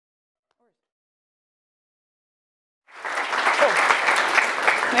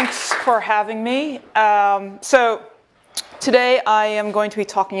Thanks for having me. So today I am going to be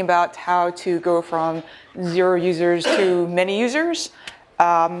talking about how to go from 0 users to many users.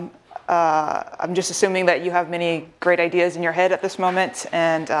 I'm just assuming that you have many great ideas in your head at this moment,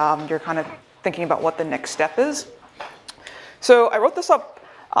 and you're kind of thinking about what the next step is. So I wrote this up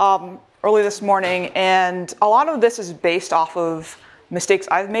early this morning, and a lot of this is based off of mistakes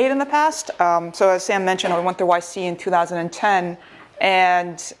I've made in the past. So as Sam mentioned, I went through YC in 2010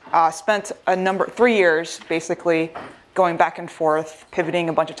 and spent 3 years basically going back and forth, pivoting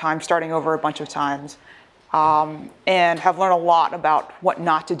a bunch of times, starting over a bunch of times, and have learned a lot about what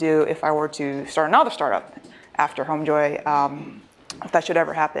not to do if I were to start another startup after HomeJoy, if that should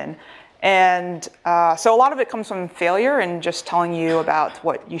ever happen. And so a lot of it comes from failure and just telling you about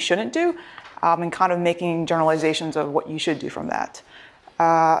what you shouldn't do, and kind of making generalizations of what you should do from that.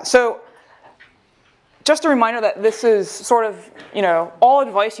 So just a reminder that this is sort of, all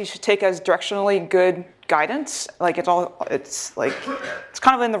advice you should take as directionally good guidance. Like it's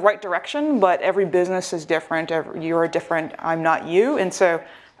kind of in the right direction, but every business is different. You're different. I'm not you. And so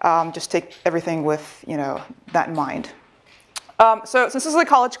just take everything with, that in mind. So since this is a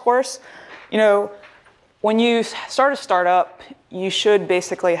college course, when you start a startup, you should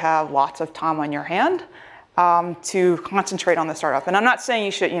basically have lots of time on your hand to concentrate on the startup. And I'm not saying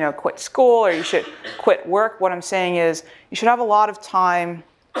you should, quit school or you should quit work. What I'm saying is you should have a lot of time,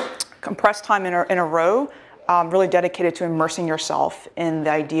 compressed time in a row, really dedicated to immersing yourself in the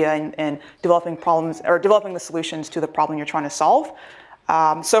idea and developing problems or developing the solutions to the problem you're trying to solve.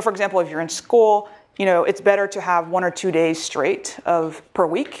 So for example, if you're in school, it's better to have 1 or 2 days straight per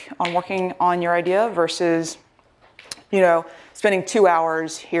week on working on your idea versus, spending 2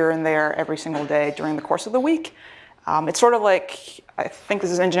 hours here and there every single day during the course of the week. It's sort of like, I think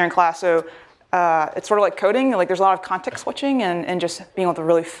this is engineering class, so it's sort of like coding. Like there's a lot of context switching and just being able to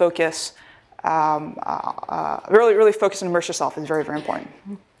really focus, really focus and immerse yourself is very, very important.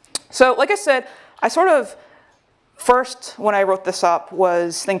 So like I said, I sort of first, when I wrote this up,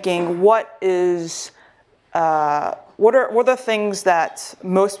 was thinking, what are the things that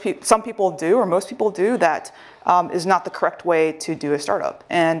some people do or most people do that is not the correct way to do a startup?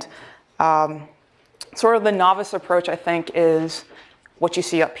 And sort of the novice approach, I think, is what you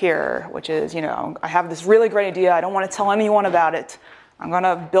see up here, which is, I have this really great idea. I don't want to tell anyone about it. I'm going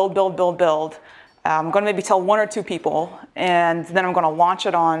to build. I'm going to maybe tell 1 or 2 people, and then I'm going to launch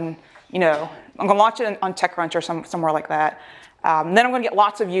it on, I'm going to launch it on TechCrunch or somewhere like that. Then I'm going to get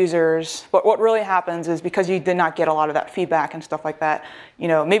lots of users. But what really happens is because you did not get a lot of that feedback and stuff like that,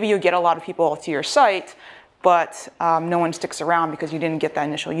 maybe you get a lot of people to your site, but no one sticks around because you didn't get that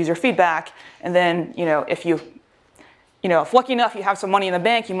initial user feedback. And then, if lucky enough you have some money in the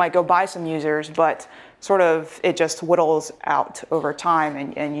bank, you might go buy some users, but sort of it just whittles out over time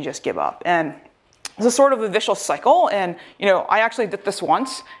and you just give up. And it's a sort of a vicious cycle. And, I actually did this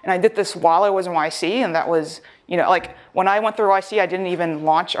once, and I did this while I was in YC, and that was, like when I went through YC, I didn't even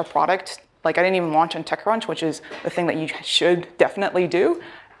launch a product. Like I didn't even launch on TechCrunch, which is the thing that you should definitely do.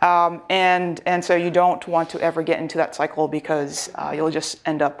 And so you don't want to ever get into that cycle because you'll just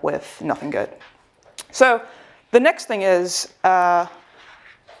end up with nothing good. So the next thing is, you have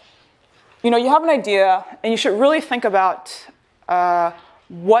an idea, and you should really think about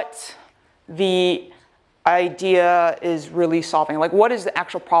what the idea is really solving. Like, what is the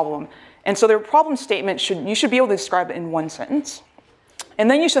actual problem? And so the problem statement you should be able to describe it in 1 sentence. And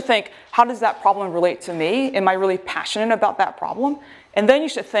then you should think, how does that problem relate to me? Am I really passionate about that problem? And then you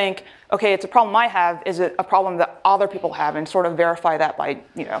should think, okay, it's a problem I have. Is it a problem that other people have? And sort of verify that by,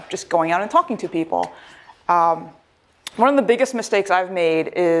 just going out and talking to people. One of the biggest mistakes I've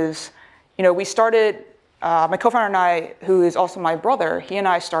made is, we started, my co-founder and I, who is also my brother, he and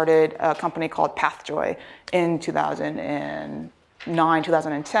I started a company called Pathjoy in 2009,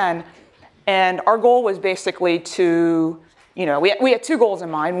 2010. And our goal was basically to, we had 2 goals in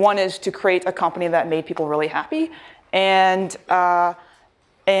mind. One is to create a company that made people really happy, and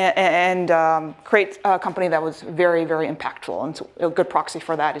create a company that was very, very impactful. And so a good proxy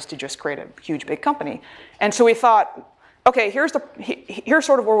for that is to just create a huge, big company. And so we thought, okay, here's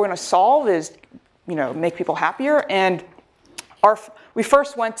sort of where we're going to solve is, make people happier. And we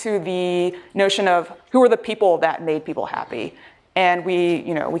first went to the notion of who are the people that made people happy. And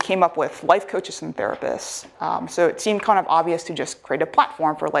we came up with life coaches and therapists. So it seemed kind of obvious to just create a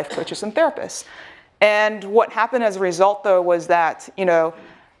platform for life coaches and therapists. And what happened as a result, though, was that,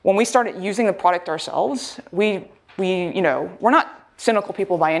 when we started using the product ourselves, we're not cynical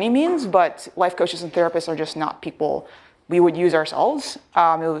people by any means, but life coaches and therapists are just not people we would use ourselves.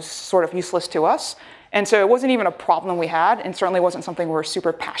 It was sort of useless to us. And so it wasn't even a problem we had, and certainly wasn't something we were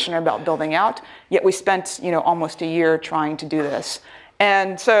super passionate about building out, yet we spent, almost a year trying to do this.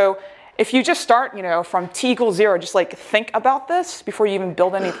 And so if you just start, from t equals 0, just like think about this before you even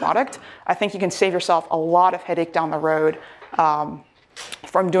build any product, I think you can save yourself a lot of headache down the road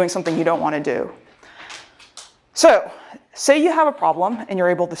from doing something you don't want to do. So say you have a problem and you're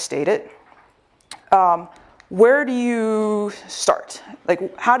able to state it. Where do you start?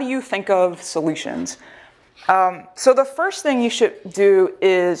 Like, how do you think of solutions? So the first thing you should do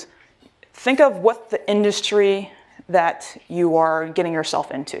is think of what the industry that you are getting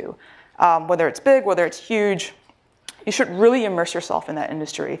yourself into. Whether it's big, whether it's huge, you should really immerse yourself in that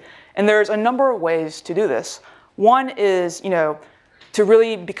industry. And there's a number of ways to do this. One is, to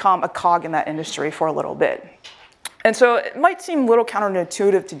really become a cog in that industry for a little bit. And so it might seem a little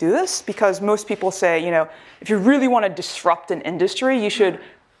counterintuitive to do this because most people say, if you really want to disrupt an industry, you should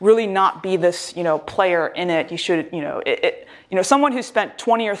really not be this, player in it. You should, someone who spent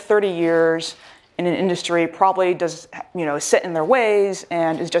 20 or 30 years in an industry probably does, sit in their ways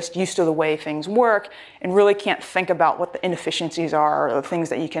and is just used to the way things work and really can't think about what the inefficiencies are or the things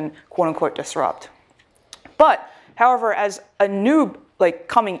that you can, quote unquote, disrupt. But, however, as a noob,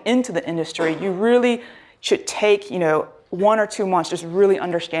 coming into the industry, you really should take, 1 or 2 months just really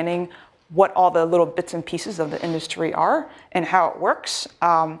understanding what all the little bits and pieces of the industry are and how it works.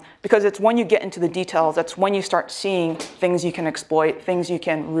 Because it's when you get into the details, that's when you start seeing things you can exploit, things you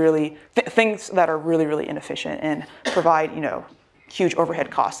can really, things that are really, really inefficient and provide, huge overhead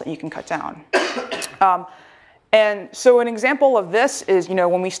costs that you can cut down. And so an example of this is,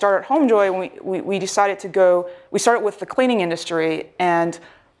 when we started HomeJoy, we decided to go, we started with the cleaning industry, and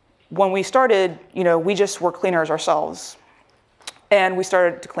when we started, we just were cleaners ourselves. And we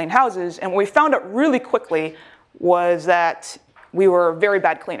started to clean houses, and what we found out really quickly was that we were very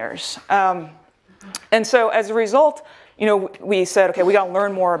bad cleaners. And so as a result, we said, okay, we gotta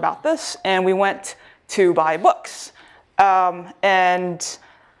learn more about this, and we went to buy books. And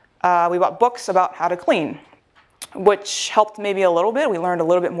we bought books about how to clean, which helped maybe a little bit. We learned a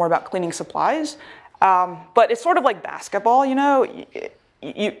little bit more about cleaning supplies. But it's sort of like basketball,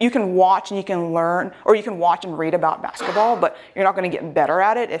 You can watch and you can learn, or you can watch and read about basketball, but you're not going to get better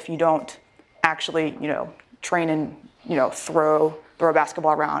at it if you don't actually, train and, throw a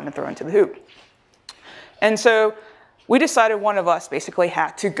basketball around and throw into the hoop. And so we decided one of us basically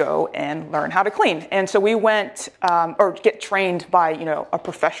had to go and learn how to clean. And so we went, or get trained by, a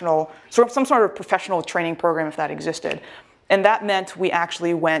professional, some sort of professional training program if that existed. And that meant we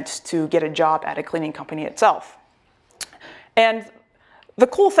actually went to get a job at a cleaning company itself. And the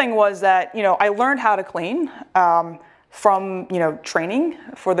cool thing was that, I learned how to clean from, training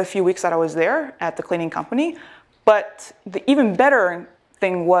for the few weeks that I was there at the cleaning company. But the even better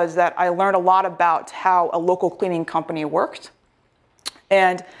thing was that I learned a lot about how a local cleaning company worked.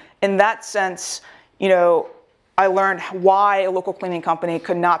 And in that sense, I learned why a local cleaning company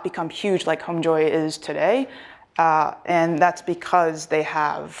could not become huge like HomeJoy is today. And that's because they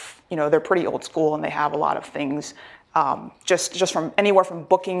have, they're pretty old school and they have a lot of things. Just from anywhere from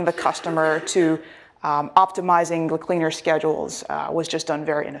booking the customer to optimizing the cleaner schedules was just done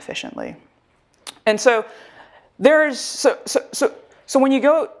very inefficiently. And so so when you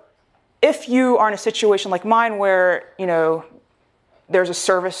go, if you are in a situation like mine where there's a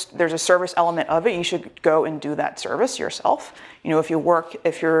service element of it, you should go and do that service yourself. If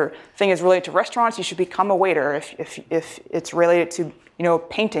your thing is related to restaurants, you should become a waiter. If it's related to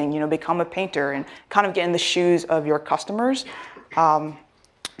painting, become a painter and kind of get in the shoes of your customers from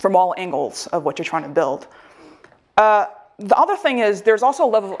all angles of what you're trying to build. The other thing is there's also a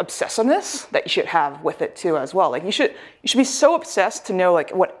level of obsessiveness that you should have with it too as well. Like you should be so obsessed to know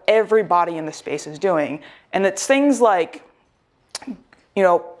what everybody in the space is doing. And it's things like,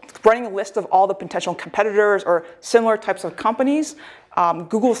 running a list of all the potential competitors or similar types of companies,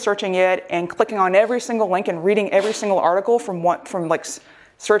 Google searching it and clicking on every single link and reading every single article from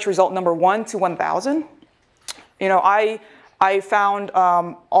search result number 1 to 1,000. I found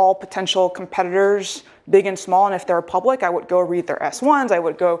all potential competitors, big and small, and if they're public, I would go read their S1s. I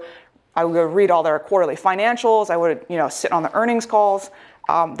would go read all their quarterly financials. I would sit on the earnings calls.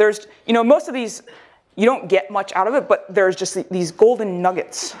 There's most of these. You don't get much out of it, but there's just these golden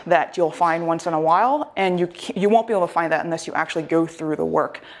nuggets that you'll find once in a while, and you won't be able to find that unless you actually go through the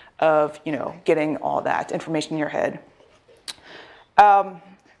work of getting all that information in your head.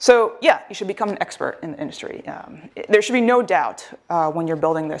 So yeah, you should become an expert in the industry. There should be no doubt when you're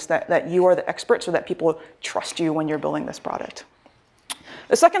building this that you are the expert, so that people trust you when you're building this product.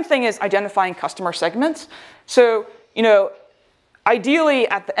 The second thing is identifying customer segments. So ideally,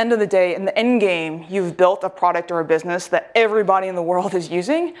 at the end of the day, in the end game, you've built a product or a business that everybody in the world is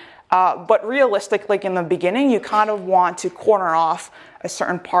using. But realistically, in the beginning, you kind of want to corner off a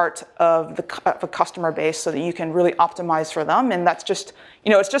certain part of the customer base so that you can really optimize for them. And that's just,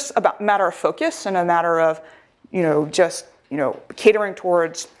 it's just about a matter of focus and a matter of, just, catering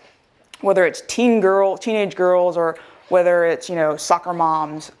towards whether it's teenage girls or whether it's, soccer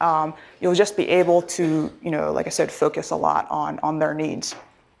moms. You'll just be able to, like I said, focus a lot on their needs.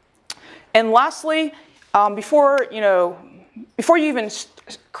 And lastly, before you even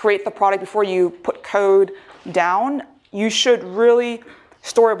create the product, before you put code down, you should really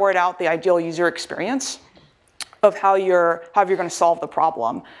storyboard out the ideal user experience of how you're going to solve the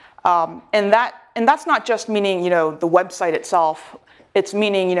problem. And that's not just meaning, the website itself. It's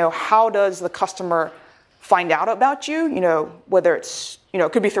meaning, how does the customer find out about you? Whether it's,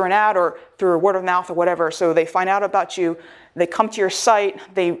 it could be through an ad or through word of mouth or whatever. So they find out about you, they come to your site,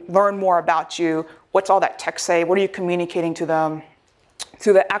 they learn more about you. What's all that text say? What are you communicating to them?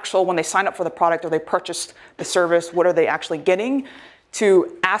 To the actual, when they sign up for the product or they purchased the service, what are they actually getting?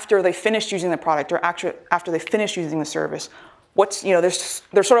 To after they finished using the product or after they finished using the service, what's,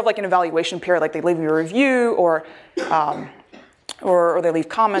 there's sort of like an evaluation period, like they leave you a review or they leave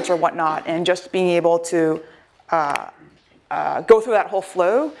comments or whatnot, and just being able to go through that whole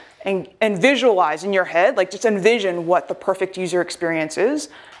flow and visualize in your head, like just envision what the perfect user experience is,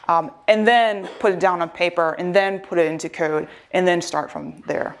 and then put it down on paper, and then put it into code, and then start from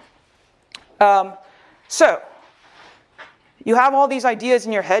there. So you have all these ideas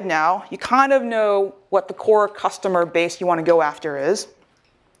in your head now. You kind of know what the core customer base you want to go after is,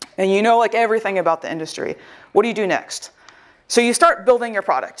 and you know like everything about the industry. What do you do next? So you start building your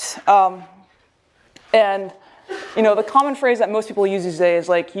product. And the common phrase that most people use these days is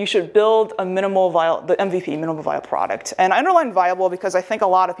like, you should build a the MVP, minimal viable product. And I underline viable because I think a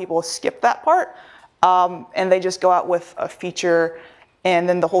lot of people skip that part, and they just go out with a feature, and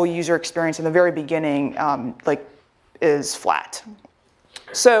then the whole user experience in the very beginning is flat.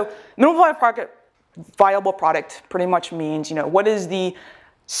 So minimal viable product pretty much means, what is the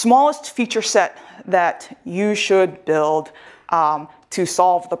smallest feature set that you should build to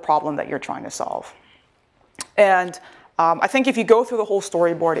solve the problem that you're trying to solve. And I think if you go through the whole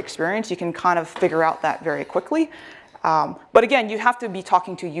storyboard experience, you can kind of figure out that very quickly. But again, you have to be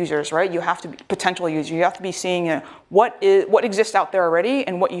talking to users, right? You have to be potential users. You have to be seeing what exists out there already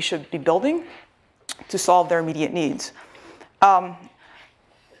and what you should be building to solve their immediate needs.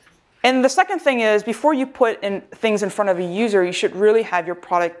 And the second thing is, before you put in things in front of a user, you should really have your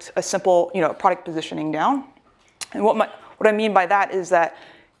product, a simple product positioning down. And what I mean by that is that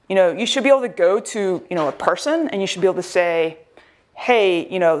you should be able to go to a person, and you should be able to say, hey,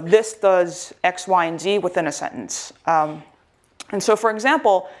 this does X, Y, and Z within a sentence. And so, for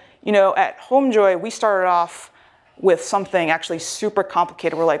example, at HomeJoy, we started off with something actually super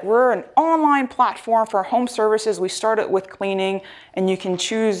complicated. We're an online platform for home services. We started with cleaning, and you can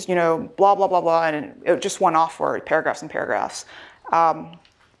choose, blah, blah, blah, blah, and it just went off for paragraphs and paragraphs. When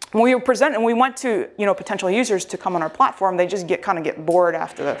we went to potential users to come on our platform, they just kind of get bored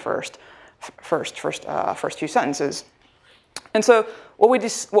after the first few sentences. And so what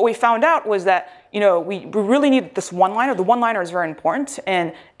we found out was that we really need this one-liner. The one-liner is very important,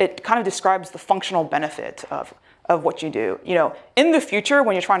 and it kind of describes the functional benefit of what you do. In the future,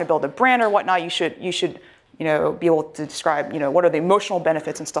 when you're trying to build a brand or whatnot, you should be able to describe, what are the emotional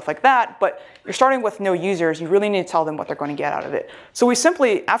benefits and stuff like that. But you're starting with no users. You really need to tell them what they're going to get out of it. So we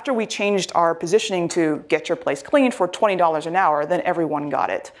simply, after we changed our positioning to get your place cleaned for $20 an hour, then everyone got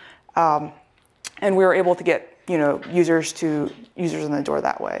it. And we were able to get, users in the door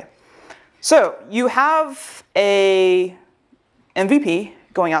that way. So you have a MVP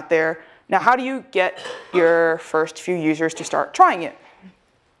going out there. Now, how do you get your first few users to start trying it?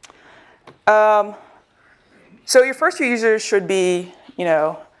 So your first few users should be,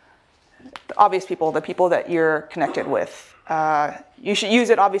 the obvious people, the people that you're connected with. You should use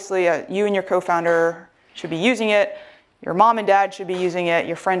it, obviously, you and your co-founder should be using it. Your mom and dad should be using it.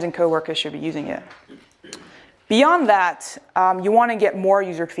 Your friends and coworkers should be using it. Beyond that, you want to get more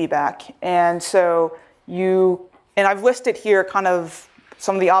user feedback. And so I've listed here kind of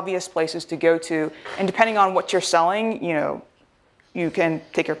some of the obvious places to go to. And depending on what you're selling, you can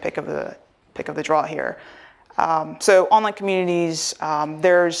take your pick of the draw here. So online communities,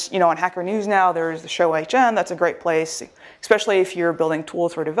 there's, on Hacker News now, there's the show HN. That's a great place, especially if you're building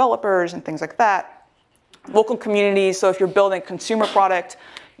tools for developers and things like that. Local communities, so if you're building a consumer product,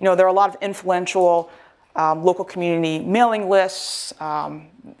 there are a lot of influential local community mailing lists,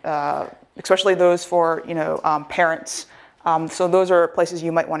 especially those for, parents So those are places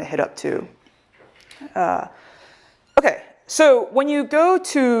you might want to hit up too. Okay, so when you go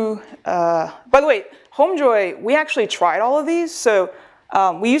to, by the way, HomeJoy, we actually tried all of these. So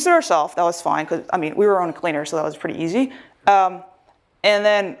we used it ourselves. That was fine because, I mean, we were our own cleaner, so that was pretty easy. And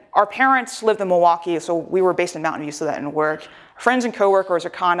then our parents lived in Milwaukee, so we were based in Mountain View, so that didn't work. Friends and coworkers are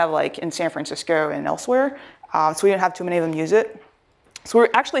kind of like in San Francisco and elsewhere, so we didn't have too many of them use it. So we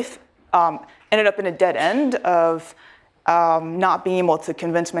actually ended up in a dead end of not being able to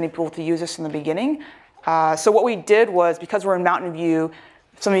convince many people to use this in the beginning. So what we did was, because we're in Mountain View,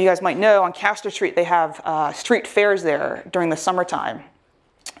 some of you guys might know, on Castor Street they have street fairs there during the summertime.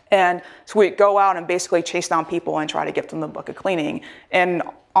 And so we'd go out and basically chase down people and try to get them the book of cleaning. And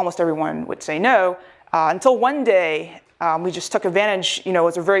almost everyone would say no, until one day we just took advantage. You know, it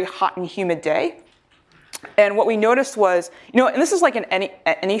was a very hot and humid day. And what we noticed was, you know, and this is like in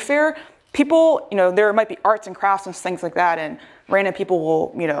any fair, people, you know, there might be arts and crafts and things like that, and random people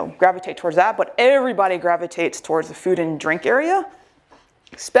will, you know, gravitate towards that, but everybody gravitates towards the food and drink area,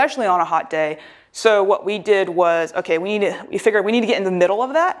 especially on a hot day. So what we did was, okay, we figured we need to get in the middle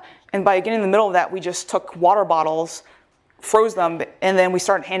of that, and by getting in the middle of that, we just took water bottles, froze them, and then we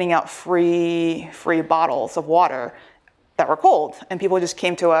started handing out free bottles of water that were cold, and people just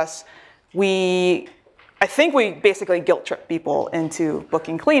came to us. I think we basically guilt-tripped people into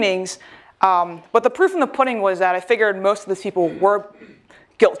booking cleanings, but the proof in the pudding was that I figured most of these people were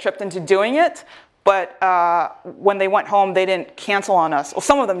guilt-tripped into doing it, but when they went home, they didn't cancel on us. Well,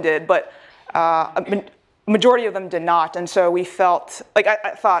 some of them did, but a majority of them did not, and so we felt, like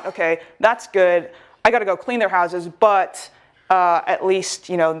I thought, okay, that's good. I got to go clean their houses, but at least,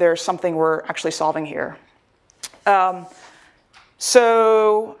 you know, there's something we're actually solving here. And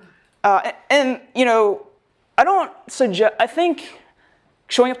you know, I think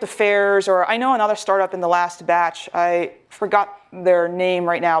showing up to fairs, or I know another startup in the last batch, I forgot their name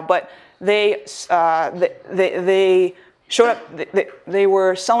right now, but they showed up, they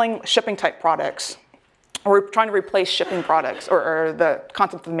were selling shipping type products, or trying to replace shipping products, or the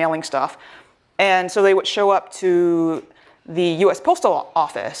concept of mailing stuff. And so they would show up to the US Postal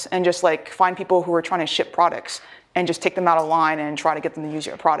Office and just like find people who were trying to ship products and just take them out of line and try to get them to use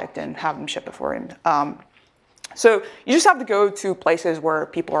your product and have them ship it for you. So you just have to go to places where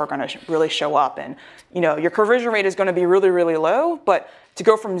people are going to really show up, and you know, your conversion rate is going to be really, really low, but to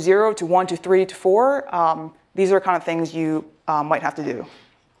go from 0 to 1 to 3 to 4, these are kind of things you might have to do.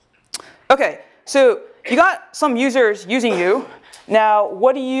 Okay, so you got some users using you. Now,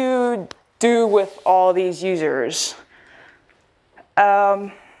 what do you do with all these users?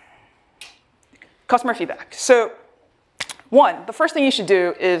 Customer feedback. So one, the first thing you should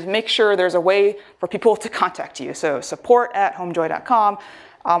do is make sure there's a way for people to contact you. So support@homejoy.com.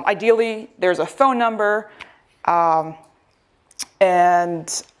 Ideally, there's a phone number. If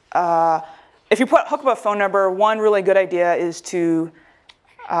you hook up a phone number, one really good idea is to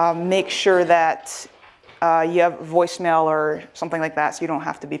make sure that you have voicemail or something like that, so you don't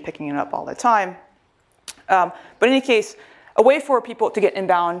have to be picking it up all the time. But in any case, a way for people to get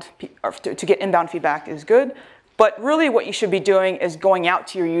inbound feedback is good. But really what you should be doing is going out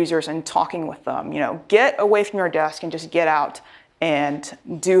to your users and talking with them. You know, get away from your desk and just get out and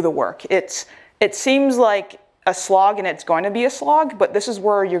do the work. It seems like a slog, and it's going to be a slog, but this is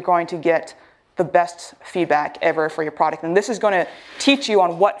where you're going to get the best feedback ever for your product. And this is going to teach you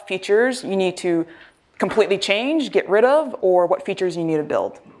on what features you need to completely change, get rid of, or what features you need to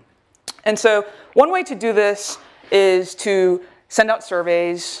build. And so one way to do this is to send out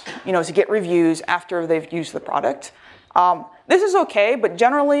surveys, you know, to get reviews after they've used the product. This is okay, but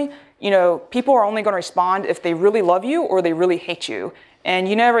generally, you know, people are only going to respond if they really love you or they really hate you, and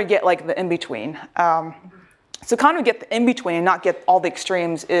you never get like the in-between. So kind of get the in-between and not get all the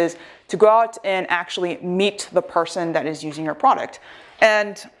extremes is to go out and actually meet the person that is using your product.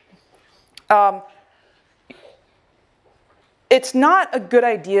 And it's not a good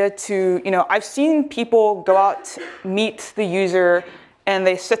idea to, you know, I've seen people go out, meet the user, and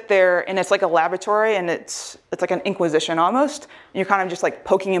they sit there, and it's like a laboratory, and it's like an inquisition almost. And you're kind of just like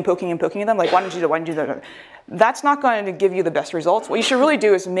poking and poking and poking at them, like, why didn't you do that, why didn't you do that? That's not going to give you the best results. What you should really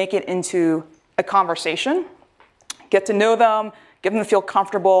do is make it into a conversation. Get to know them, get them to feel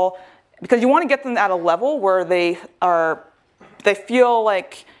comfortable, because you want to get them at a level where they feel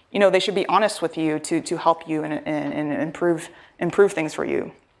like, you know, they should be honest with you to help you and improve things for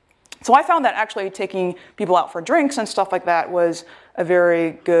you. So I found that actually taking people out for drinks and stuff like that was a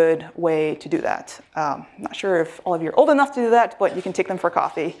very good way to do that. I'm not sure if all of you are old enough to do that, but you can take them for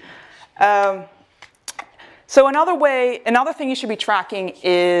coffee. So another thing you should be tracking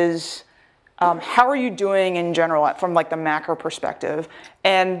is how are you doing in general from like the macro perspective?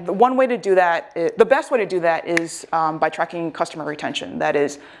 And the one way to do that, the best way to do that is by tracking customer retention. That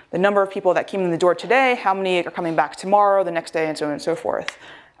is the number of people that came in the door today, how many are coming back tomorrow, the next day, and so on and so forth.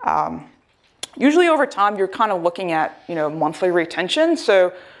 Usually over time, you're kind of looking at monthly retention.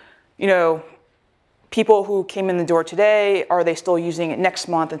 So people who came in the door today, are they still using it next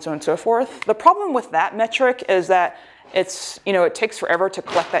month, and so on and so forth. The problem with that metric is that it takes forever to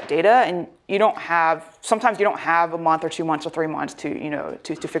collect that data, and sometimes you don't have a month or 2 months or 3 months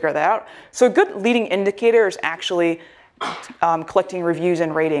to figure that out. So a good leading indicator is actually collecting reviews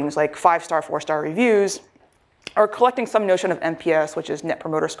and ratings, like 5-star, 4-star reviews, or collecting some notion of NPS, which is Net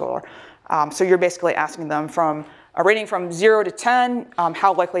Promoter Score. So you're basically asking them from a rating from 0 to 10,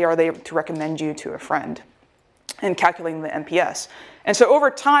 how likely are they to recommend you to a friend, and calculating the NPS. And so over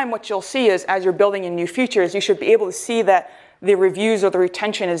time, what you'll see is as you're building in new features, you should be able to see that the reviews or the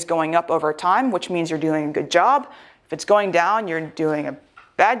retention is going up over time, which means you're doing a good job. If it's going down, you're doing a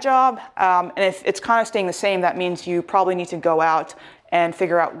bad job. And if it's kind of staying the same, that means you probably need to go out and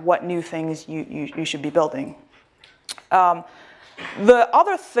figure out what new things you should be building. The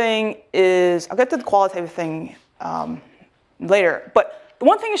other thing is, I'll get to the qualitative thing later, but the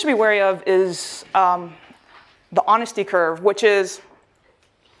one thing you should be wary of is the honesty curve, which is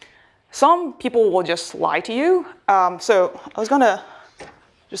some people will just lie to you. So I was gonna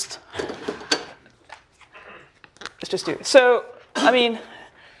let's just do it. So, I mean,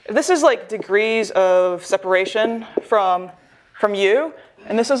 this is like degrees of separation from you,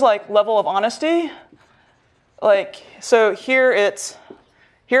 and this is like level of honesty. Like, so here this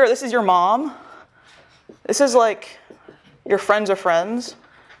is your mom. This is like your friends of friends.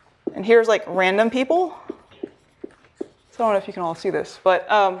 And here's like random people. So I don't know if you can all see this, but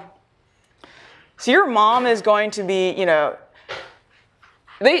so your mom is going to be,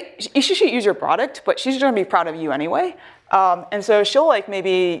 she should use your product, but she's going to be proud of you anyway. And so she'll like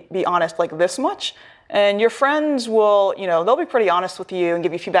maybe be honest like this much. And your friends will, they'll be pretty honest with you and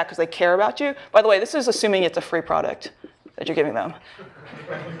give you feedback because they care about you. By the way, this is assuming it's a free product that you're giving them.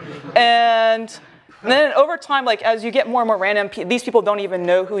 And then over time, like as you get more and more random, these people don't even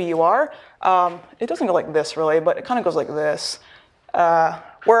know who you are. It doesn't go like this really, but it kind of goes like this,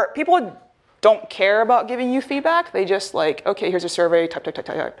 where people don't care about giving you feedback. They just like, okay, here's a survey,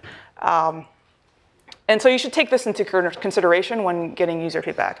 type. And so you should take this into consideration when getting user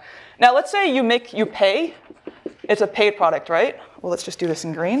feedback. Now, let's say you pay. It's a paid product, right? Well, let's just do this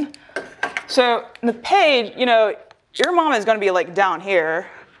in green. So in the paid, your mom is going to be like down here.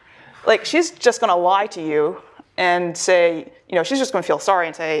 Like she's just going to lie to you and say, she's just going to feel sorry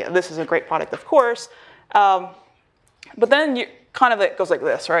and say, this is a great product, of course. But then it goes like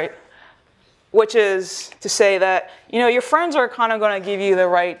this, right? Which is to say that, your friends are kind of going to give you the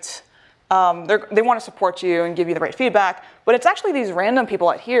right, they want to support you and give you the right feedback. But it's actually these random people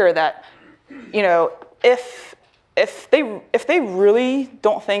out here that, if they really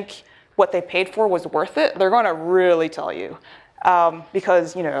don't think what they paid for was worth it, they're going to really tell you.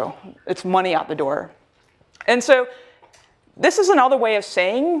 Because, it's money out the door. And so this is another way of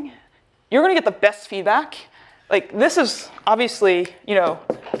saying you're going to get the best feedback. Like this is obviously,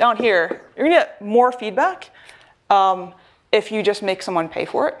 down here, you're going to get more feedback if you just make someone pay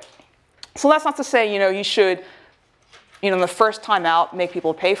for it. So that's not to say, you should, the first time out, make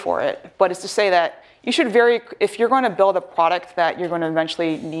people pay for it. But it's to say that you should if you're going to build a product that you're going to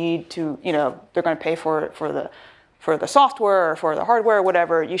eventually need to, they're going to pay for the software or for the hardware or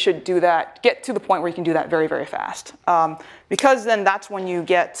whatever, you should do that, get to the point where you can do that very, very fast. Because then that's when you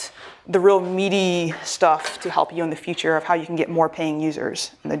get the real meaty stuff to help you in the future of how you can get more paying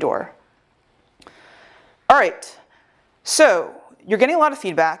users in the door. All right, so you're getting a lot of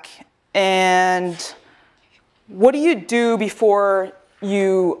feedback, and what do you do before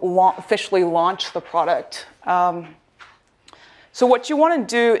you officially launch the product? So what you want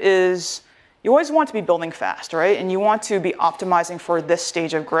to do is, you always want to be building fast, right? And you want to be optimizing for this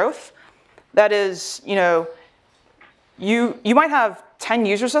stage of growth. That is, you might have 10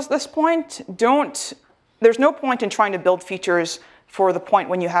 users at this point. There's no point in trying to build features for the point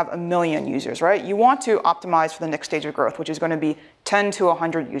when you have 1 million users, right? You want to optimize for the next stage of growth, which is going to be 10 to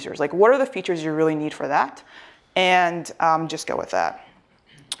 100 users. Like, what are the features you really need for that? And just go with that.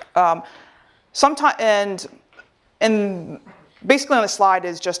 And basically on the slide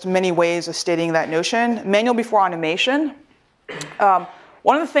is just many ways of stating that notion. Manual before automation.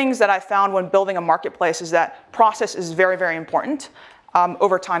 One of the things that I found when building a marketplace is that process is very, very important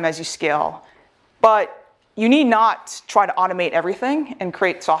over time as you scale. But you need not try to automate everything and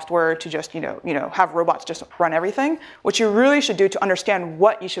create software to just have robots just run everything. What you really should do to understand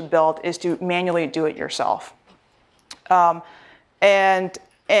what you should build is to manually do it yourself. And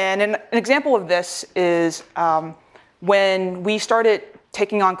an example of this is when we started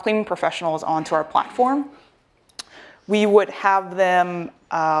taking on cleaning professionals onto our platform, we would have them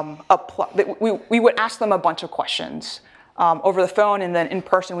we would ask them a bunch of questions over the phone, and then in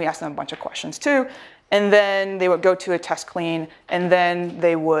person we asked them a bunch of questions too. And then they would go to a test clean, and then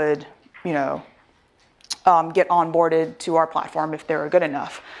they would, get onboarded to our platform if they were good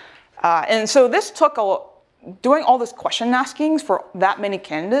enough. And so this took doing all this question askings for that many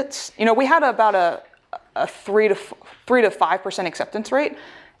candidates. We had about a 3 to 5% acceptance rate.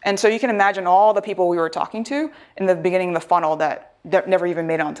 And so you can imagine all the people we were talking to in the beginning of the funnel that never even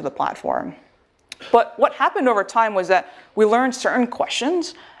made it onto the platform. But what happened over time was that we learned certain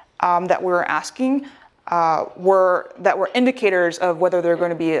questions that we were asking were indicators of whether they're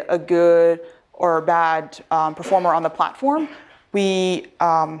going to be a good or a bad performer on the platform. We,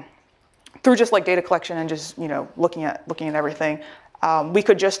 through just like data collection and just looking at everything, we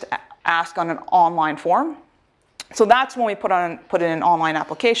could just ask on an online form. So that's when we put in an online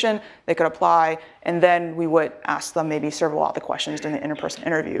application. They could apply, and then we would ask them maybe several of the questions during the in-person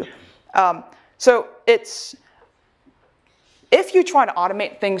interview. So if you try to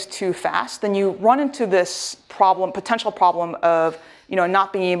automate things too fast, then you run into this potential problem of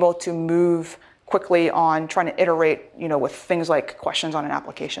not being able to move quickly on trying to iterate with things like questions on an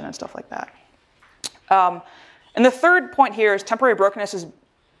application and stuff like that. And the third point here is temporary brokenness is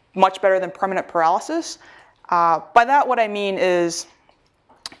much better than permanent paralysis. By that, what I mean is,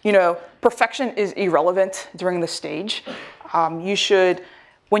 perfection is irrelevant during this stage. You should,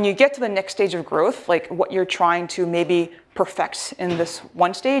 when you get to the next stage of growth, like what you're trying to maybe perfect in this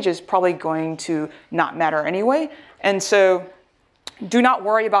one stage is probably going to not matter anyway. And so do not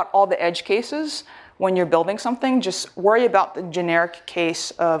worry about all the edge cases when you're building something. Just worry about the generic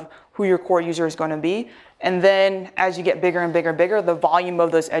case of who your core user is going to be. And then as you get bigger and bigger and bigger, the volume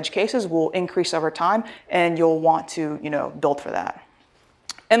of those edge cases will increase over time, and you'll want to build for that.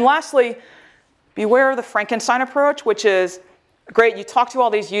 And lastly, beware of the Frankenstein approach, which is, great, you talk to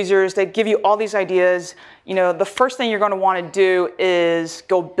all these users, they give you all these ideas. The first thing you're going to want to do is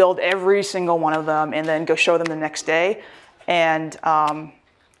go build every single one of them and then go show them the next day and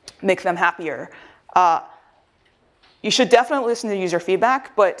make them happier. You should definitely listen to user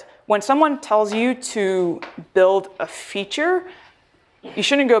feedback, but when someone tells you to build a feature, you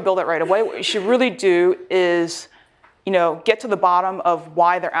shouldn't go build it right away. What you should really do is, get to the bottom of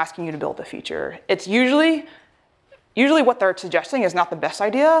why they're asking you to build a feature. It's usually what they're suggesting is not the best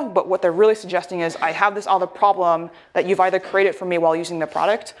idea, but what they're really suggesting is, I have this other problem that you've either created for me while using the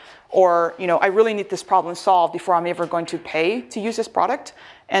product, or I really need this problem solved before I'm ever going to pay to use this product.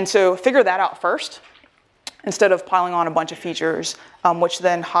 And so figure that out first, instead of piling on a bunch of features, which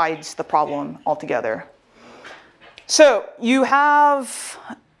then hides the problem altogether. So you have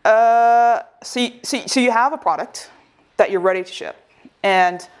you have a product that you're ready to ship,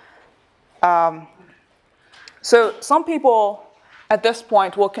 and so some people at this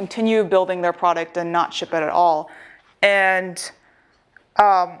point will continue building their product and not ship it at all. And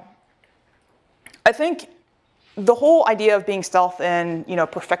I think the whole idea of being stealth and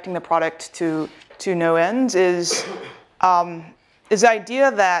perfecting the product to no ends is the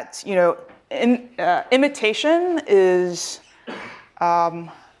idea that imitation is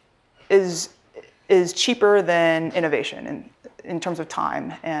cheaper than innovation in terms of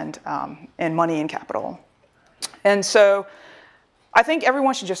time and money and capital. And so I think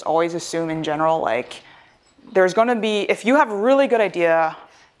everyone should just always assume in general, like, there's going to be, if you have a really good idea,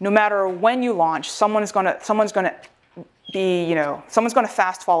 no matter when you launch, someone's going to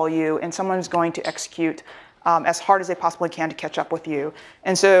fast follow you, and someone's going to execute as hard as they possibly can to catch up with you.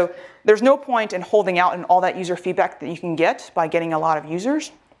 And so there's no point in holding out in all that user feedback that you can get by getting a lot of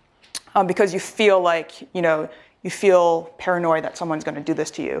users, because you feel like, you feel paranoid that someone's going to do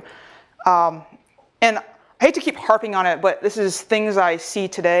this to you. And I hate to keep harping on it, but this is things I see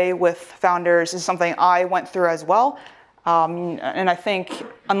today with founders. This is something I went through as well. And I think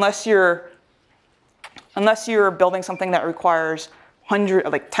unless you're building something that requires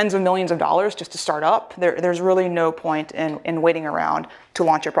tens of millions of dollars just to start up, there's really no point in waiting around to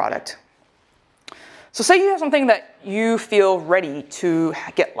launch your product. So say you have something that you feel ready to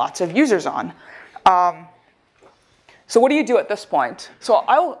get lots of users on. So what do you do at this point? So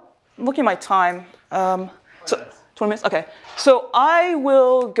I'll look at my time. So 20 minutes? Okay. So I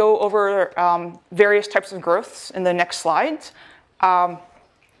will go over various types of growths in the next slides.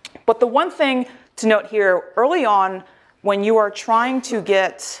 But the one thing to note here, early on, when you are trying to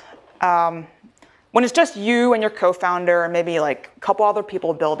get, when it's just you and your co-founder and maybe like a couple other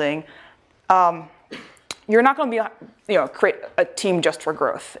people building, you're not going to be, create a team just for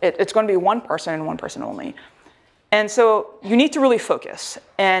growth. It's going to be one person and one person only. And so you need to really focus,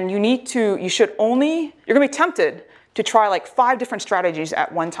 and you're going to be tempted to try like 5 different strategies at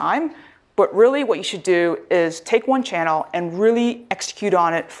one time, but really what you should do is take one channel and really execute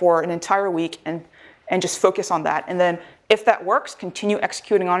on it for an entire week and just focus on that. And then if that works, continue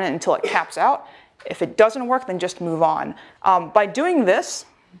executing on it until it caps out. If it doesn't work, then just move on. By doing this,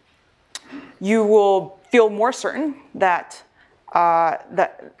 you will feel more certain that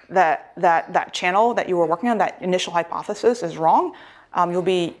that channel that you were working on, that initial hypothesis, is wrong. You'll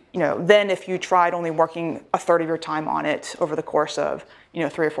be, then if you tried only working a third of your time on it over the course of, 3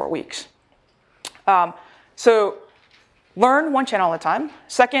 or 4 weeks. So learn one channel at a time.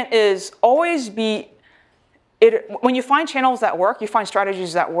 Second is always when you find channels that work, you find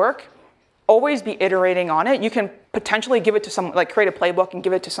strategies that work, always be iterating on it. You can potentially give it to someone, like create a playbook and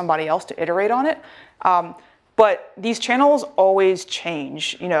give it to somebody else to iterate on it. But these channels always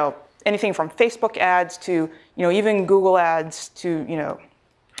change, anything from Facebook ads to, even Google ads to,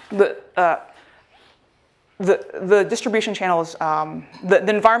 the distribution channels, the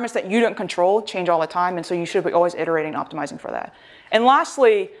environments that you don't control change all the time. And so you should be always iterating and optimizing for that. And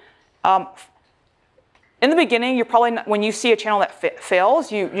lastly, in the beginning, you're probably not, when you see a channel that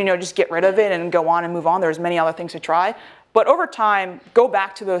fails, you just get rid of it and go on and move on. There's many other things to try. But over time, go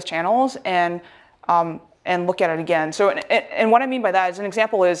back to those channels and look at it again. So, and what I mean by that, as an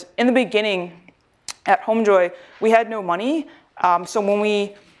example, is in the beginning at HomeJoy, we had no money. So when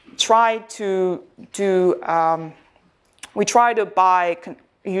we tried to buy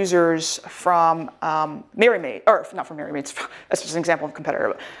users from MaryMaid, or not from MaryMaid, that's just an example of a competitor.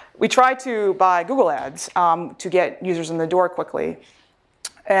 But we tried to buy Google ads to get users in the door quickly.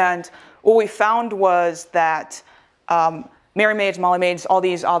 And what we found was that MaryMaids, MollyMaids, all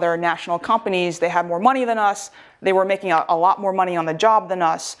these other national companies, they had more money than us. They were making a lot more money on the job than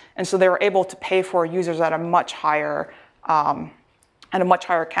us. And so they were able to pay for users at a much higher CAC,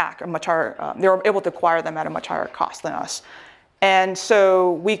 they were able to acquire them at a much higher cost than us. And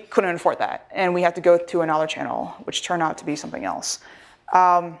so we couldn't afford that. And we had to go to another channel, which turned out to be something else.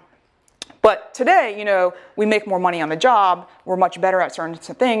 But today, we make more money on the job. We're much better at certain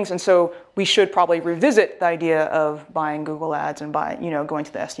things. And so we should probably revisit the idea of buying Google ads and going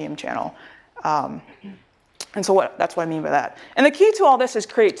to the SEM channel. And so that's what I mean by that. And the key to all this is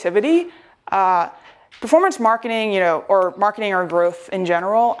creativity. Performance marketing, or marketing or growth in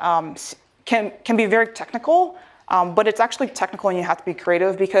general, can be very technical, but it's actually technical and you have to be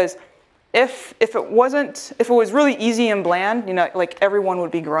creative, because if it was really easy and bland, like everyone would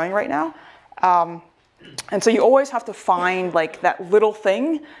be growing right now. And so you always have to find like that little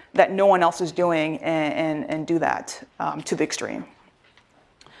thing that no one else is doing and do that to the extreme.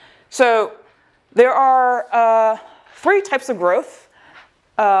 So there are 3 types of growth.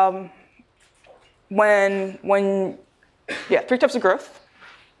 3 types of growth: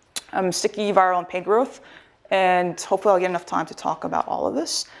 sticky, viral, and paid growth. And hopefully I'll get enough time to talk about all of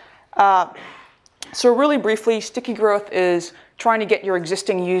this. So really briefly, sticky growth is trying to get your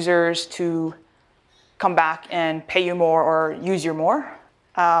existing users to come back and pay you more or use you more.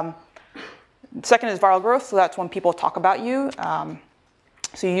 Second is viral growth. So that's when people talk about you.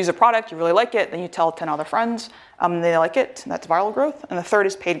 So you use a product, you really like it, then you tell 10 other friends, they like it, and that's viral growth. And the third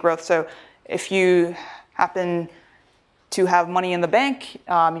is paid growth. So if you happen to have money in the bank,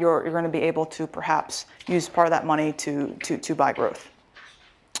 you're going to be able to perhaps use part of that money to buy growth.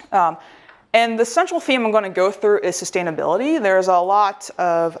 And the central theme I'm going to go through is sustainability. There's a lot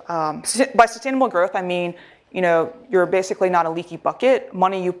of, by sustainable growth, I mean, you're basically not a leaky bucket.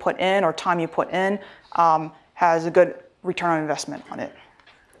 Money you put in or time you put in has a good return on investment on it.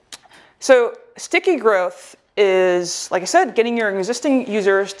 So sticky growth is, like I said, getting your existing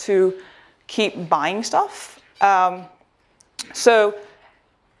users to keep buying stuff. So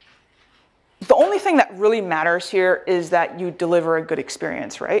the only thing that really matters here is that you deliver a good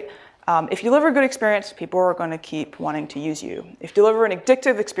experience, right? If you deliver a good experience, people are going to keep wanting to use you. If you deliver an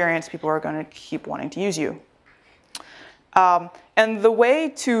addictive experience, people are going to keep wanting to use you. And the way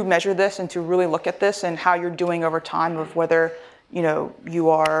to measure this and to really look at this and how you're doing over time of whether you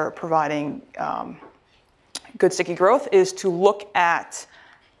are providing good sticky growth is to look at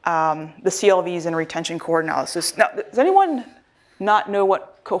the CLVs and retention cohort analysis. Now, does anyone not know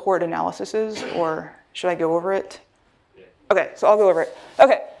what cohort analysis is, or should I go over it? Okay, so I'll go over it.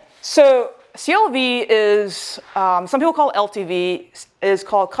 Okay, so CLV is, some people call it LTV, is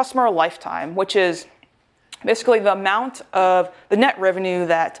called customer lifetime, which is basically the amount of the net revenue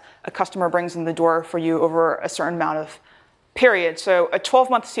that a customer brings in the door for you over a certain amount of period. So a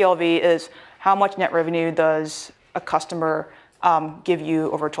 12-month CLV is how much net revenue does a customer give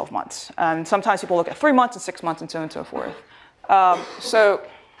you over 12 months. And sometimes people look at 3 months and 6 months and so on and so forth. So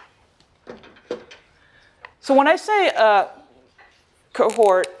when I say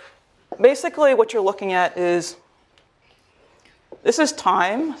cohort, basically what you're looking at is, this is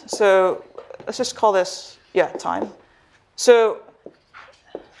time. So let's just call this, yeah, time. So,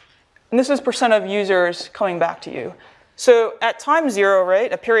 and this is percent of users coming back to you. So at time 0,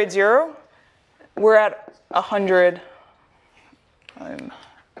 right, at period 0, we're at 100. I'm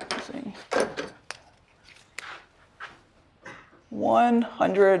using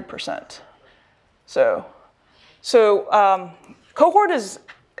 100%. So cohort is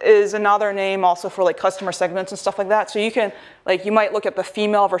another name also for like customer segments and stuff like that. So you can, like, you might look at the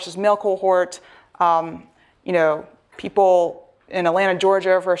female versus male cohort, you know, people in Atlanta,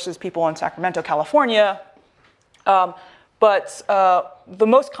 Georgia versus people in Sacramento, California. But the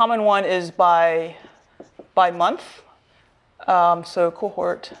most common one is by month. So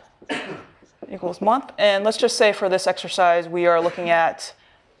cohort equals month. And let's just say for this exercise, we are looking at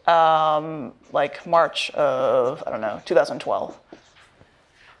like March of, I don't know, 2012.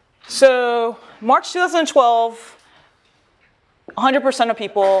 So March 2012, 100% of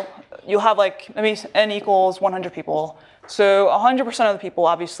people, you'll have like, n equals 100 people. So 100% of the people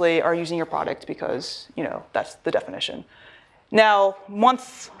obviously are using your product because, you know, that's the definition. Now, 1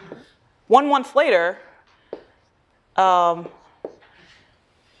 month later,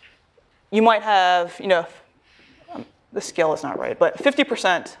 you might have, you know, the scale is not right, but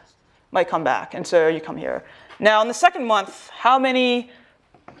 50% might come back, and so you come here. Now, in the second month, how many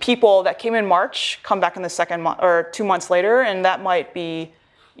people that came in March come back in the second month, or 2 months later, and that might be,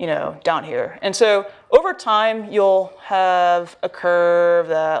 you know, down here. And so over time, you'll have a curve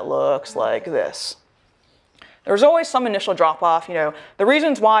that looks like this. There's always some initial drop-off. You know, the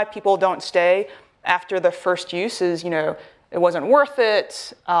reasons why people don't stay after the first use is, you know, it wasn't worth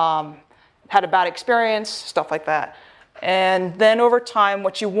it, had a bad experience, stuff like that. And then over time,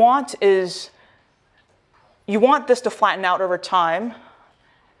 what you want is, you want this to flatten out over time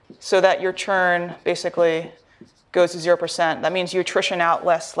so that your churn basically goes to 0%. That means you attrition out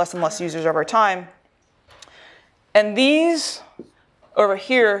less and less users over time. And these over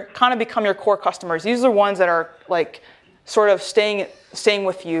here kind of become your core customers. These are the ones that are like sort of staying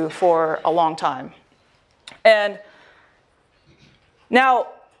with you for a long time. And now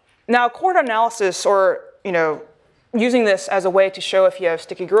cohort analysis, or, you know, using this as a way to show if you have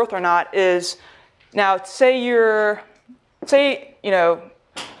sticky growth or not, is, now say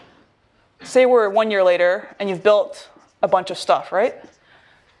we're 1 year later and you've built a bunch of stuff, right?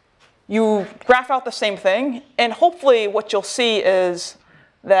 You graph out the same thing, and hopefully what you'll see is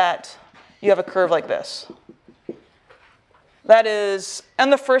that you have a curve like this. That is, in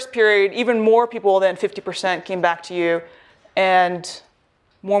the first period, even more people than 50% came back to you, and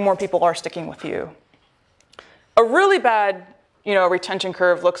more people are sticking with you. A really bad, you know, retention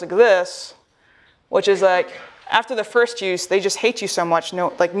curve looks like this, which is like, after the first use, they just hate you so much,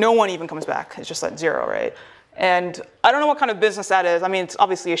 no one even comes back. It's just like 0, right? And I don't know what kind of business that is. I mean, it's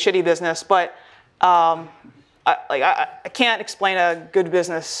obviously a shitty business, but I can't explain a good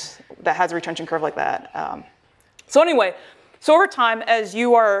business that has a retention curve like that. So anyway, so over time, as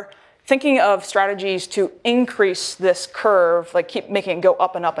you are thinking of strategies to increase this curve, like keep making it go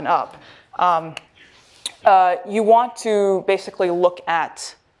up and up and up, you want to basically look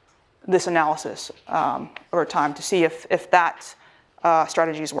at this analysis over time to see if that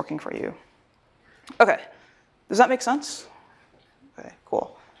strategy is working for you. Okay, does that make sense? Okay,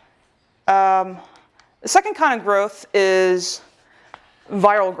 cool. The second kind of growth is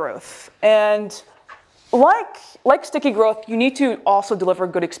viral growth. And like sticky growth, you need to also deliver a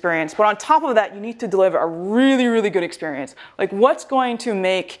good experience. But on top of that, you need to deliver a really, really good experience. Like, what's going to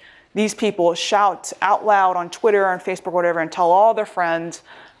make these people shout out loud on Twitter or on Facebook or whatever and tell all their friends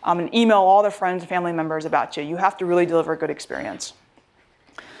and email all their friends and family members about you? You have to really deliver a good experience.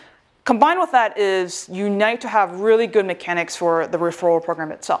 Combined with that is you need to have really good mechanics for the referral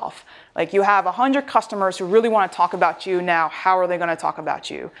program itself. Like, you have 100 customers who really want to talk about you. Now, how are they going to talk about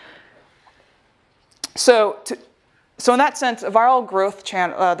you? So in that sense, the viral growth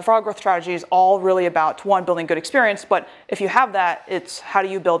strategy is all really about, one, building good experience. But if you have that, it's how do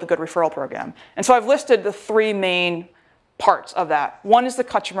you build a good referral program? And so I've listed the 3 main parts of that. One is the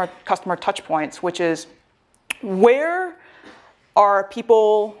customer touch points, which is where are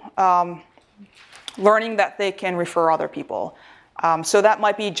people learning that they can refer other people. So that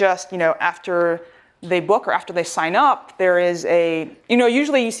might be just, after they book or after they sign up, there is a,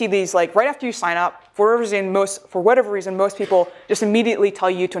 usually you see these like right after you sign up, for whatever reason, most people just immediately tell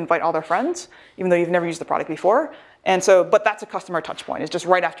you to invite all their friends, even though you've never used the product before. And so, but that's a customer touch point. It's just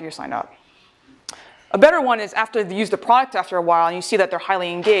right after you sign up. A better one is after they use the product after a while and you see that they're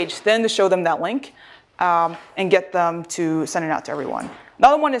highly engaged, then to show them that link and get them to send it out to everyone.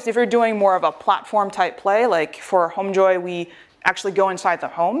 Another one is if you're doing more of a platform type play, like for HomeJoy, we actually go inside the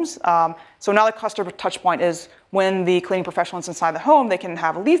homes. So another customer touch point is when the cleaning professional is inside the home, they can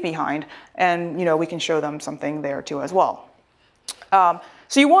have a leave behind, and we can show them something there too as well.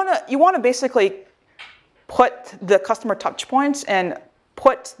 So you want to basically put the customer touch points and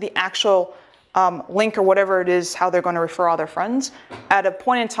put the actual link or whatever it is, how they're going to refer all their friends, at a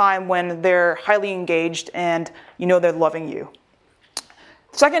point in time when they're highly engaged and they're loving you.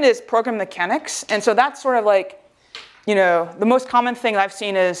 Second is program mechanics, and so that's sort of like, the most common thing I've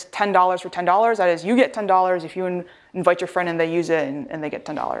seen is $10 for $10. That is, you get $10 if you invite your friend and they use it, and they get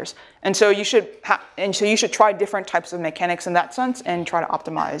 $10. And so you should try different types of mechanics in that sense and try to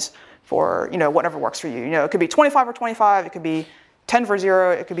optimize for whatever works for you. It could be 25 or 25. It could be 10 for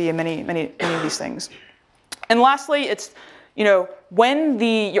 0. It could be many of these things. And lastly, it's when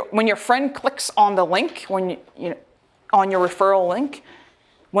your friend clicks on the link, on your referral link,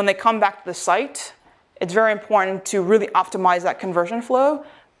 when they come back to the site, it's very important to really optimize that conversion flow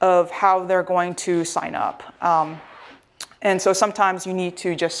of how they're going to sign up. And so sometimes you need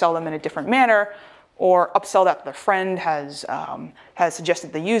to just sell them in a different manner, or upsell that their friend has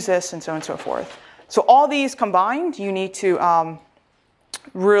suggested they use this, and so on and so forth. So all these combined, you need to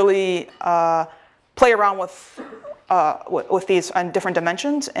really play around with these on different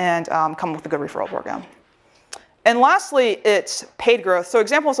dimensions and come up with a good referral program. And lastly, it's paid growth. So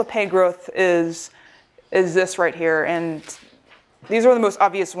examples of paid growth is this right here. And these are the most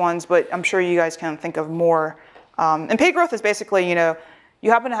obvious ones, but I'm sure you guys can think of more. And paid growth is basically, you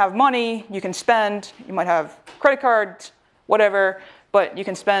happen to have money, you can spend, you might have credit cards, whatever, but you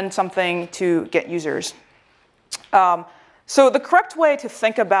can spend something to get users. So the correct way to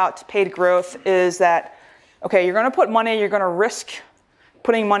think about paid growth is that, okay, you're going to put money, you're going to risk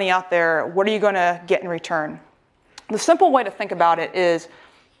putting money out there. What are you going to get in return? The simple way to think about it is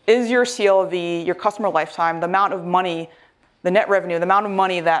your CLV, your customer lifetime, the amount of money, the net revenue, the amount of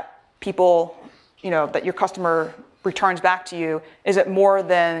money that people, that your customer returns back to you, is it more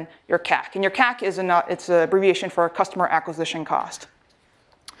than your CAC? And your CAC is it's an abbreviation for customer acquisition cost.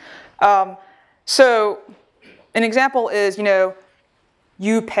 So an example is,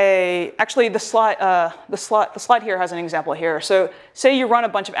 you pay, actually the slide here has an example here. So say you run a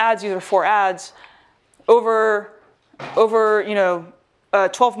bunch of ads, these are 4 ads, over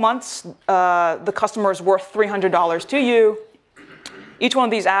 12 months, the customer is worth $300 to you. Each one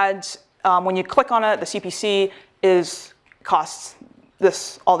of these ads, when you click on it, the CPC costs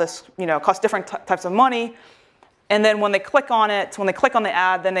different types of money. And then when they click on it, when they click on the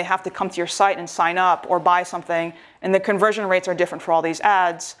ad, then they have to come to your site and sign up or buy something. And the conversion rates are different for all these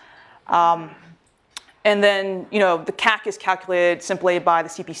ads. And then, the CAC is calculated simply by the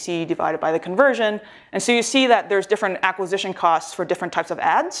CPC divided by the conversion. And so you see that there's different acquisition costs for different types of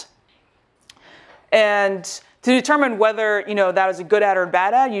ads. And to determine whether, that is a good ad or a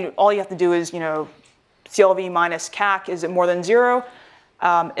bad ad, all you have to do is, CLV minus CAC, is it more than 0?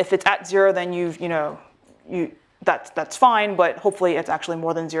 If it's at 0, then that's fine, but hopefully it's actually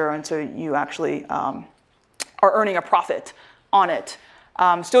more than 0, and so you actually are earning a profit on it.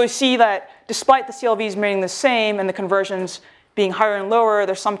 So you see that despite the CLVs remaining the same and the conversions being higher and lower,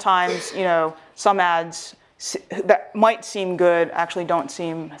 there's sometimes, some ads that might seem good actually don't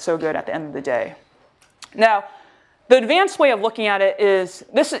seem so good at the end of the day. Now, the advanced way of looking at it is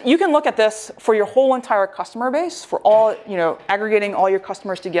this. You can look at this for your whole entire customer base, for all, aggregating all your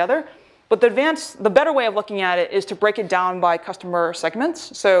customers together. But the better way of looking at it is to break it down by customer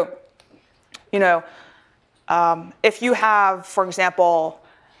segments. So, if you have, for example,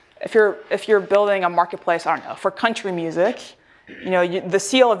 if you're building a marketplace, I don't know, for country music, the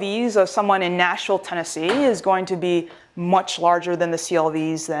CLVs of someone in Nashville, Tennessee is going to be much larger than the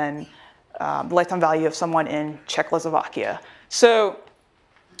CLVs than the lifetime value of someone in Czechoslovakia. So,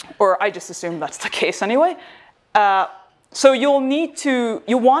 or I just assume that's the case anyway. So you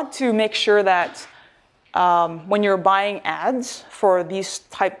want to make sure that when you're buying ads for these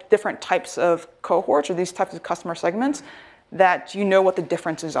different types of cohorts or these types of customer segments, that you know what the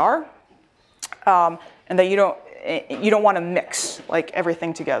differences are, and that you don't want to mix like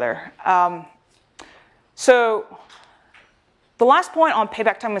everything together. So the last point on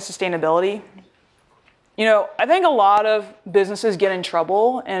payback time and sustainability, I think a lot of businesses get in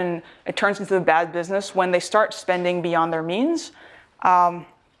trouble and it turns into a bad business when they start spending beyond their means. And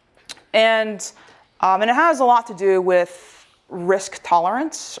it has a lot to do with risk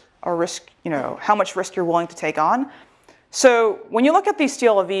tolerance or risk, how much risk you're willing to take on. So when you look at these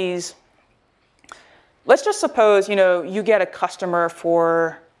CLVs, let's just suppose, you get a customer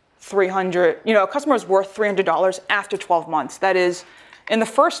for a customer is worth $300 after 12 months. That is, in the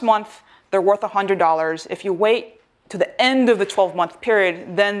first month, they're worth $100. If you wait to the end of the 12-month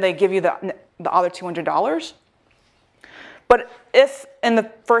period, then they give you the other $200. But if in the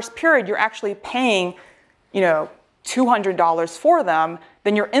first period you're actually paying, $200 for them,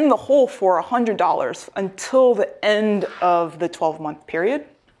 then you're in the hole for $100 until the end of the 12-month period.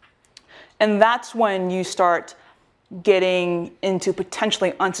 And that's when you start getting into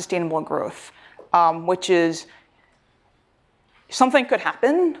potentially unsustainable growth, which is something could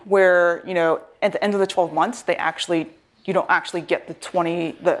happen where, at the end of the 12 months, you don't actually get the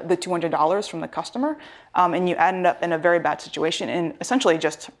 $200 from the customer, and you end up in a very bad situation. And essentially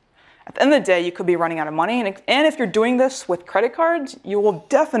just at the end of the day, you could be running out of money. And if you're doing this with credit cards, you will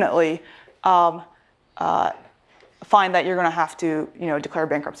definitely find that you're going to have to, declare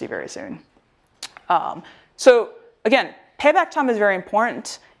bankruptcy very soon. So again, payback time is very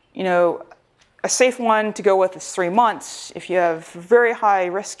important. A safe one to go with is 3 months. If you have very high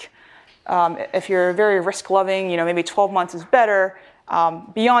risk, if you're very risk-loving, maybe 12 months is better.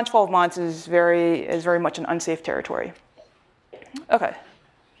 Beyond 12 months is very much an unsafe territory. Okay.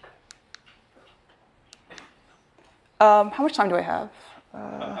 How much time do I have?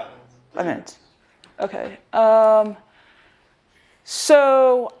 5 minutes. Okay.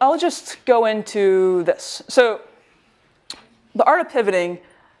 So I'll just go into this. So the art of pivoting.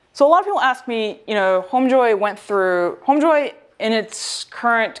 So a lot of people ask me, HomeJoy in its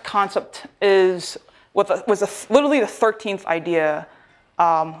current concept was literally the 13th idea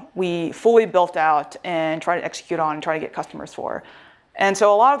we fully built out and tried to execute on and try to get customers for. And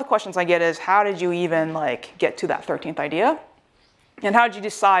so a lot of the questions I get is, how did you even get to that 13th idea? And how did you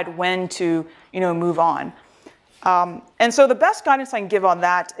decide when to move on? And so the best guidance I can give on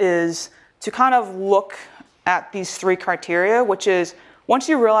that is to kind of look at these 3 criteria, which is once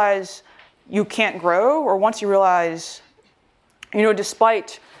you realize you can't grow, or once you realize,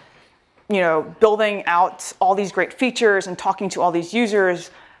 despite, building out all these great features and talking to all these users,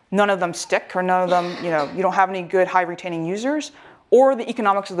 none of them stick, or none of them, you don't have any good high retaining users, or the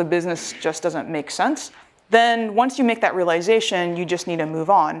economics of the business just doesn't make sense, then once you make that realization, you just need to move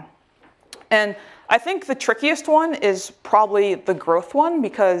on. And I think the trickiest one is probably the growth one,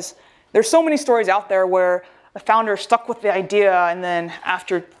 because there's so many stories out there where a founder stuck with the idea, and then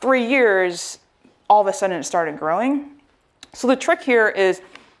after 3 years, all of a sudden it started growing. So the trick here is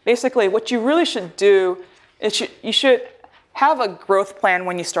basically what you really should do is you should have a growth plan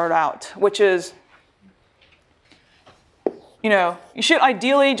when you start out, which is, you should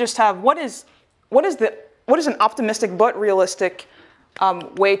ideally just have what is an optimistic but realistic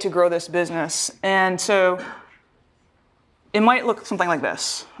way to grow this business. And so it might look something like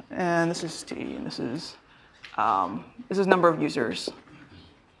this. And this is T, and this is number of users.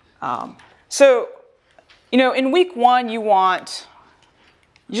 So, in week 1, you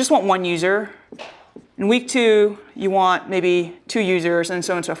just want 1 user. In week 2, you want maybe 2 users, and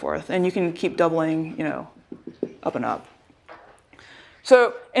so on and so forth. And you can keep doubling, up and up.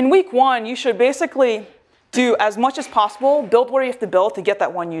 So in week 1, you should basically do as much as possible, build what you have to build to get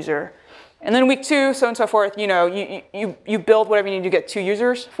that 1 user. And then week 2, so on and so forth, you build whatever you need to get 2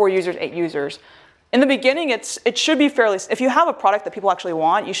 users, 4 users, 8 users. In the beginning, it should be fairly, if you have a product that people actually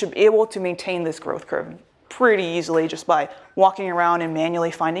want, you should be able to maintain this growth curve pretty easily just by walking around and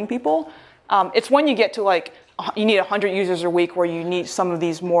manually finding people. It's when you get to you need 100 users a week where you need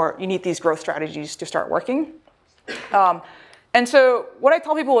you need these growth strategies to start working. And so what I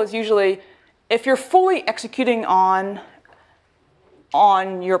tell people is usually, if you're fully executing on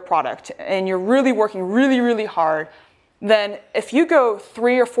your product and you're really working really, really hard, then if you go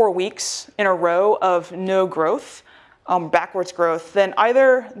 3 or 4 weeks in a row of no growth, backwards growth, then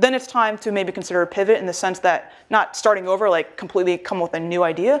it's time to maybe consider a pivot, in the sense that not starting over, completely come up with a new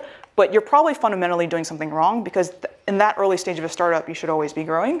idea, but you're probably fundamentally doing something wrong, because in that early stage of a startup, you should always be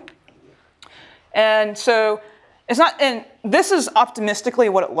growing. And so and this is optimistically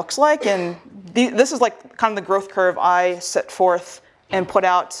what it looks like, and this is kind of the growth curve I set forth and put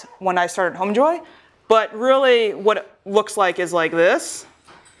out when I started HomeJoy. But really what it looks like is like this.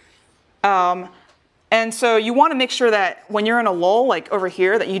 And so you want to make sure that when you're in a lull, like over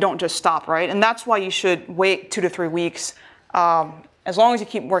here, that you don't just stop, right? And that's why you should wait 2 to 3 weeks As long as you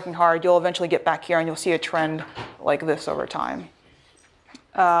keep working hard, you'll eventually get back here and you'll see a trend like this over time.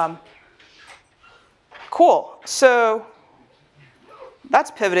 Cool. So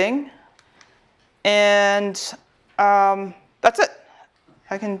that's pivoting. And that's it.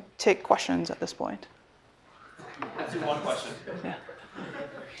 I can take questions at this point. Let's do one question. Yeah.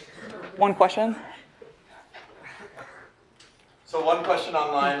 One question? So one question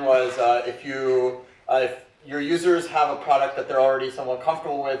online was if your users have a product that they're already somewhat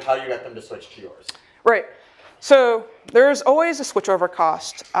comfortable with, how do you get them to switch to yours? Right. So there's always a switchover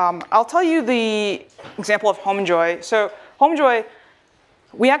cost. I'll tell you the example of HomeJoy. So HomeJoy,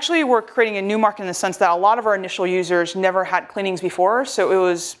 we actually were creating a new market in the sense that a lot of our initial users never had cleanings before, so it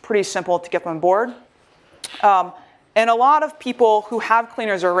was pretty simple to get them on board. And a lot of people who have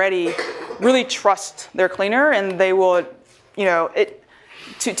cleaners already really trust their cleaner, and they will,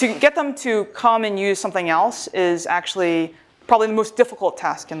 to get them to come and use something else is actually probably the most difficult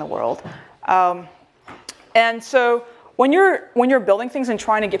task in the world. And so when you're building things and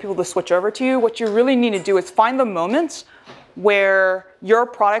trying to get people to switch over to you, what you really need to do is find the moments where your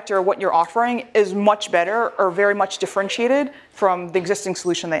product or what you're offering is much better or very much differentiated from the existing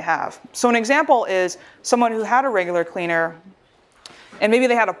solution they have. So an example is someone who had a regular cleaner and maybe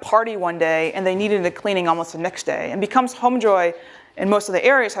they had a party one day and they needed a cleaning almost the next day. And because HomeJoy in most of the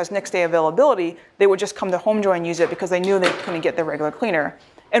areas has next day availability, they would just come to HomeJoy and use it because they knew they couldn't get their regular cleaner.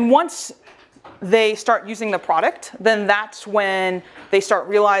 And once they start using the product, then that's when they start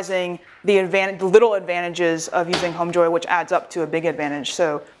realizing the little advantages of using HomeJoy, which adds up to a big advantage.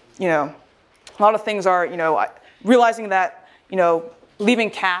 So, a lot of things are, realizing that,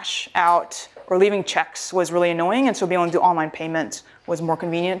 leaving cash out or leaving checks was really annoying, and so being able to do online payments was more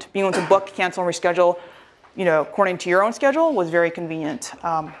convenient. Being able to book, cancel, and reschedule, according to your own schedule was very convenient,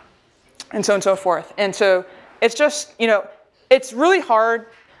 and so on and so forth. And so it's just, it's really hard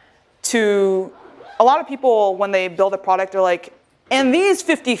a lot of people, when they build a product, they're like, and these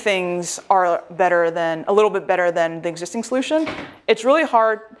 50 things are a little bit better than the existing solution. It's really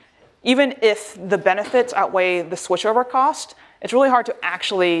hard, even if the benefits outweigh the switchover cost, it's really hard to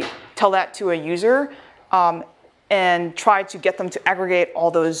actually tell that to a user and try to get them to aggregate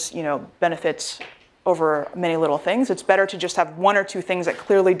all those benefits over many little things. It's better to just have one or two things that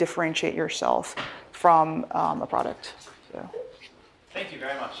clearly differentiate yourself from a product. So. Thank you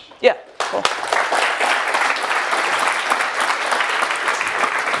very much. Yeah, cool.